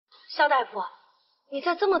萧大夫，你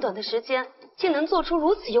在这么短的时间竟能做出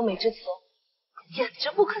如此优美之词，简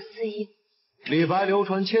直不可思议。李白流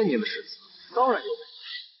传千年的诗词，当然优美。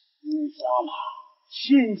五花马，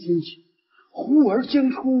千金裘，呼儿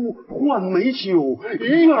将出换美酒，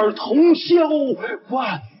与尔同销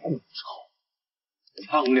万古愁。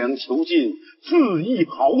苍凉囚禁，恣意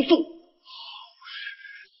豪纵，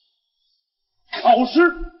好诗，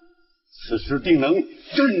此诗定能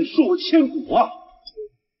震烁千古啊！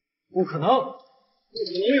不可能，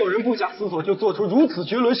没有人不假思索就做出如此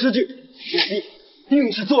绝伦诗句，作弊，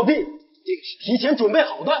定是作弊，定是提前准备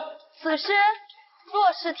好的。此诗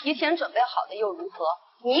若是提前准备好的又如何？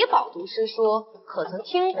你饱读诗书，可曾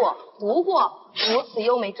听过、读过如此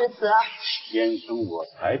优美之词？天生我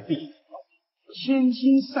材必有用，千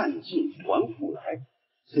金散尽还复来。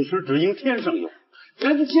此诗只应天上有，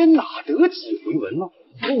人间哪得几回闻呢？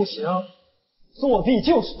不行，作弊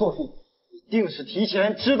就是作弊，一定是提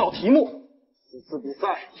前知道题目。此次比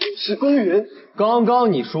赛是公允。刚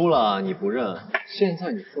刚你输了你不认，现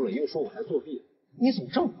在你输了又说我还作弊，你怎么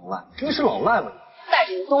这么能赖？你是老赖吗？带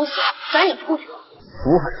着你的东西赶紧出去！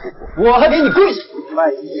服还是不服？我还给你跪下，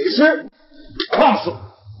卖你为师！放肆！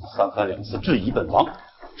三番两次质疑本王，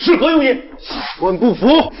是何用意？问不服？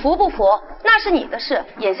服不服那是你的事。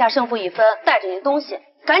眼下胜负已分，带着你的东西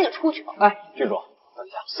赶紧出去吧。哎，郡主，等一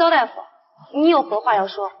下。萧大夫，你有何话要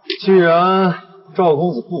说？既然赵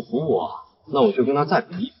公子不服我，那我就跟他再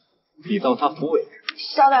比，比到他服为止。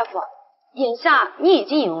萧大夫，眼下你已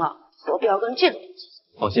经赢了，何必要跟这种人计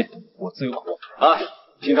较？放心，我自有把握。哎，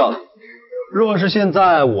听赵子，若是现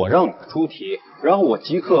在我让你出题，然后我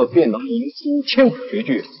即刻便能赢出千古绝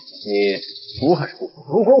句，你服还是不服？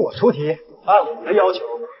如果我出题，按我的要求，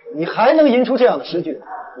你还能吟出这样的诗句，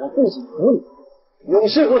我不仅服你，永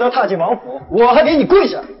世不得踏进王府，我还给你跪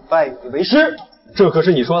下，拜你为师。这可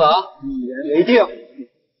是你说的啊！一言为定。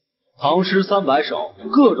唐诗300首，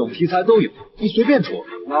各种题材都有，你随便出。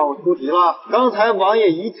那我出题了。刚才王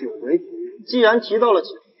爷以酒为题，既然提到了酒，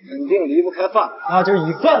肯定离不开饭，那就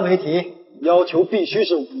以饭为题，要求必须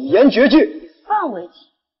是五言绝句。饭为题，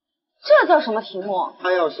这叫什么题目？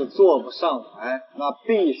他要是做不上来，那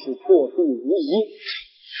必是破壁无疑。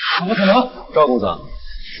怎么可能？赵公子，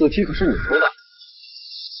此题可是你出的。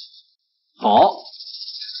好，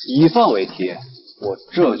以饭为题，我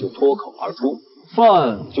这就脱口而出。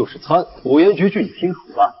饭就是餐，五言绝句你听好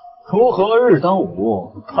了。锄禾日当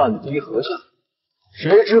午，汗滴禾下。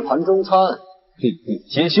谁知盘中餐，粒粒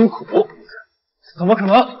皆辛苦。怎么可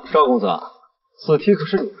能？赵公子，此题可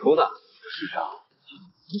是你出的。世上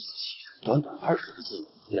短短20个字，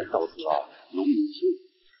便道出了农民心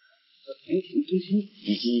平平之心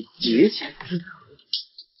以及节俭之德。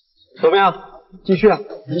怎么样？继续啊！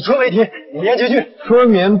以春为题，五言绝句。春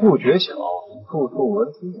眠不觉晓，处处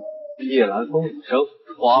闻啼鸟。夜来风雨声，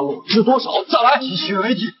花落知多少。再来，以雪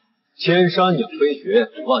为题。千山鸟飞绝，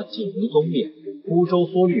万径无踪灭。孤舟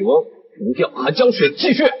蓑笠翁，独钓寒江雪。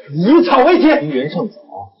继续，以草为题。梨园尚早，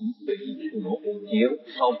一岁一出浓。野火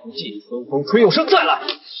烧不尽，春风吹又生。再来，雪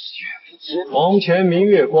为题。床前明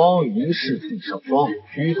月光，疑是地上霜。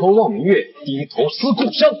举头望明月，低头思故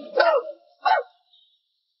乡。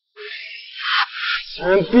此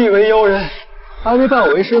人必为妖人，还没拜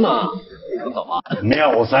我为师呢，不想走啊？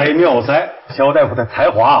妙哉妙哉，萧大夫的才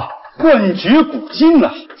华冠绝古今呐！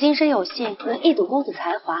今生有幸能一睹公子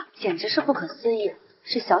才华，简直是不可思议，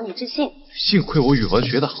是小女之幸。幸亏我语文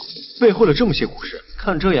学得好，背会了这么些古诗。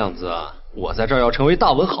看这样子，我在这儿要成为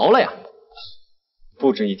大文豪了呀！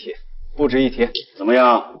不值一提，不值一提。怎么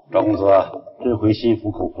样，赵公子，这回心服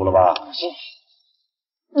口服了吧？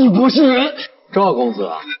你不是人。赵公子，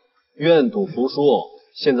愿赌服输，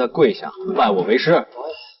现在跪下拜我为师。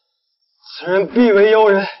此人必为妖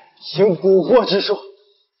人，行蛊惑之术，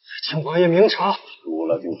请王爷明察。输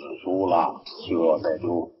了就是输了，这才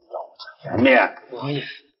出到前面。王爷，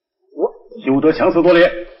休得强词夺理，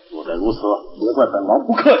若再如此，别怪本王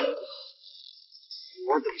不客气。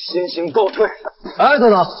我等先行告退。哎，等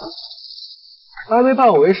等，还没拜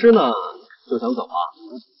我为师呢，就想走啊？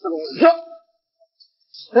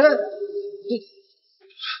哎，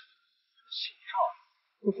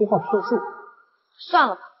不说话不算数。算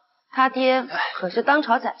了吧，他爹可是当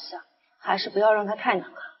朝宰相，还是不要让他太难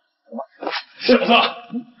看。小子，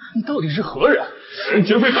你到底是何人？此人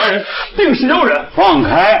绝非凡人，定是妖人。放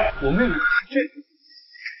开！我妹妹这……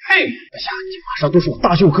嘿，哎呀，你马上都是我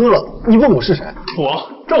大舅哥了，你问我是谁？父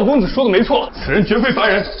王，赵公子说的没错，此人绝非凡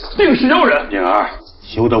人，定是妖人。灵儿，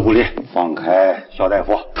休得无礼，放开萧大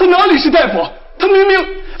夫。他哪里是大夫？他明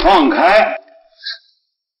明……放开！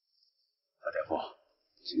萧大夫，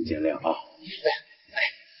请见谅啊。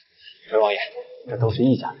回王爷，这都是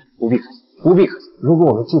一家人，不必客气。不必客气。如果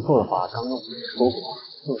我们记错了法章，说过，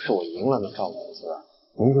若是我赢了那赵公子，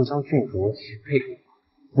您就将郡主许配给我。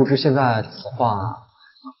不知现在此话，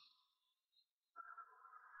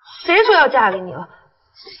谁说要嫁给你了？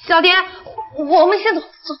小蝶，我们先走。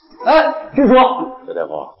哎，郡主，小大夫，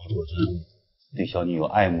果真对小女有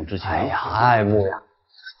爱慕之情？哎呀，爱慕呀！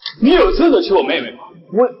你有资格娶我妹妹吗？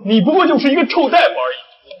你不过就是一个臭大夫而已。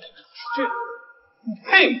这，你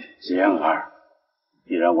配吗？言儿，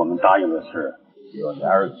既然我们答应的事，就要言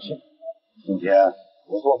而有信。今天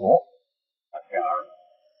我做主，把言儿。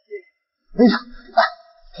哎呀，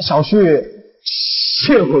小婿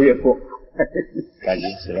谢过岳父。赶紧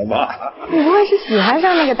起来吧。你不会是喜欢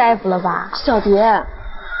上那个大夫了吧？小蝶，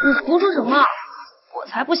你胡说什么？我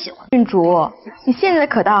才不喜欢。郡主，你现在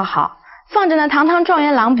可倒好，放着那堂堂状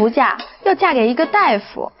元郎不嫁，要嫁给一个大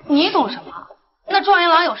夫。你懂什么？那状元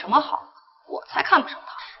郎有什么好？我才看不上他。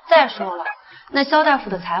再说了，那萧大夫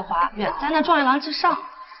的才华远在那状元郎之上。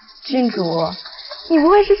郡主，你不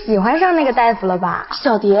会是喜欢上那个大夫了吧？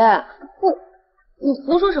小蝶，你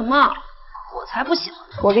胡说什么？我才不喜欢。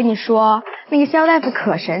我跟你说，那个萧大夫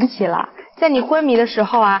可神奇了，在你昏迷的时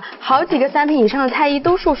候啊，好几个3品以上的太医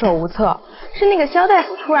都束手无策，是那个萧大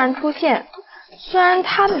夫突然出现。虽然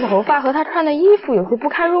他的头发和他穿的衣服有些不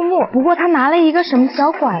堪入目，不过他拿了一个什么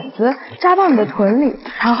小管子扎到你的臀里，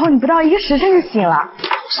然后你不到1个时辰就醒了。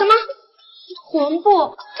什么？臀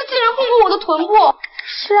部？他竟然碰过我的臀部？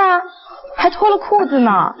是啊，还脱了裤子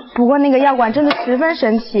呢。不过那个药管真的十分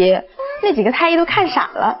神奇，那几个太医都看傻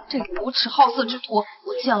了。这个无耻好色之徒，我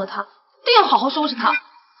见了他，定要好好收拾他。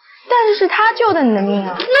但是他救的你的命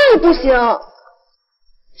啊。那也不行。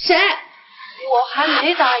谁？我还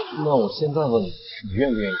没答应。那我现在问你，你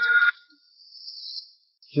愿不愿意嫁？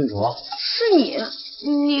郡主，是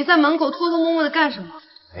你在门口偷偷摸摸的干什么？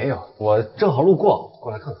没有，我正好路过，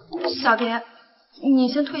过来看看。小蝶，你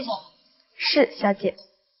先退下。是，小姐。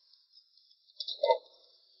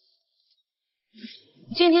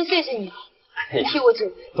今天谢谢你了，替我解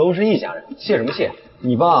围。都是一家人，谢什么谢？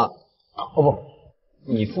你爸，不，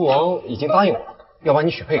你父王已经答应我了，要把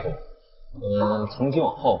你许配给我。从今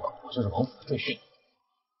往后，我就是王府的赘婿，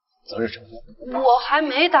择日成婚。我还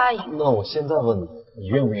没答应。那我现在问你，你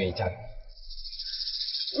愿不愿意嫁给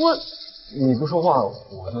我？你不说话，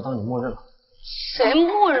我就当你默认了。谁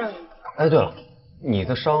默认了？哎，对了，你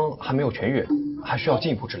的伤还没有痊愈，还需要进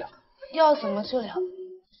一步治疗。要怎么治疗？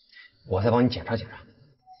我再帮你检查检查。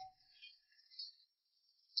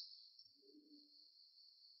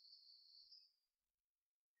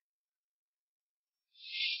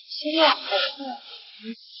心跳好快。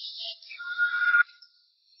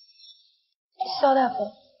肖大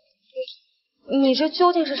夫，你这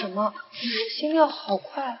究竟是什么？我心跳好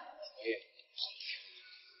快。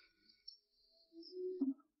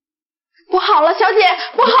不好了，小姐，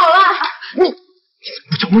不好了！你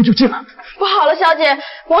不叫门就进来！不好了，小姐，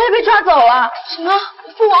王爷被抓走了。什么？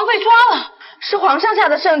父王被抓了？是皇上下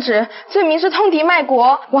的圣旨，罪名是通敌卖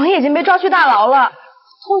国，王爷已经被抓去大牢了。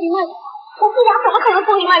通敌卖国？我父王怎么可能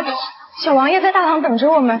通敌卖国？小王爷在大堂等着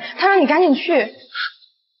我们，他让你赶紧去。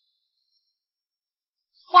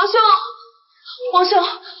皇兄，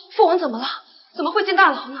父王怎么了？怎么会进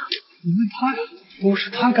大牢呢？你问他呀，都是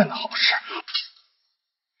他干的好事。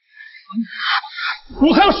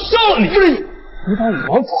我还要杀了你！你把我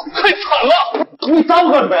王府害惨了！你打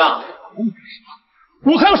我干什么呀？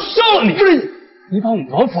我还要杀了你！你把我们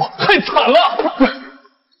王府害惨了！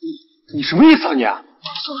你什么意思啊你？说，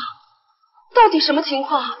到底什么情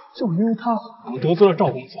况？就因为他，我得罪了赵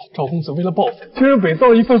公子。赵公子为了报复，竟然伪造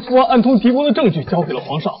了一份父王暗通敌国的证据，交给了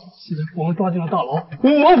皇上。现在父王抓进了大牢，我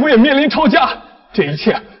们王府也面临抄家。这一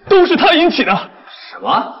切都是他引起的。什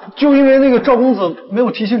么？就因为那个赵公子没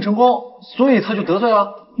有提亲成功，所以他就得罪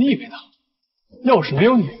了？你以为呢？要是没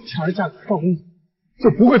有你，倩儿嫁给赵公子，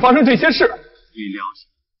就不会发生这些事。没良心！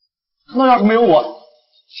那要是没有我，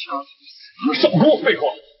你少跟我废话！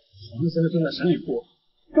我们现在正在审理部，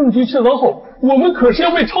证据确凿后，我们可是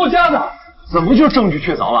要被抄家的。怎么就证据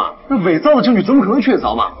确凿了？那伪造的证据怎么可能确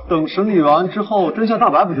凿嘛？等审理完之后，真相大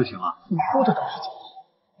白不就行了？你说的倒是假。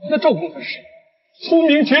那赵公子是谁？聪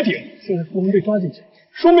明绝顶，现在父王被抓进去，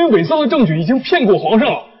说明伪造的证据已经骗过皇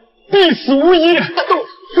上了，必死无疑。可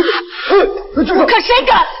谁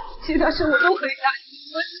敢？其他事我都可以答应，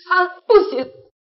可是他不行。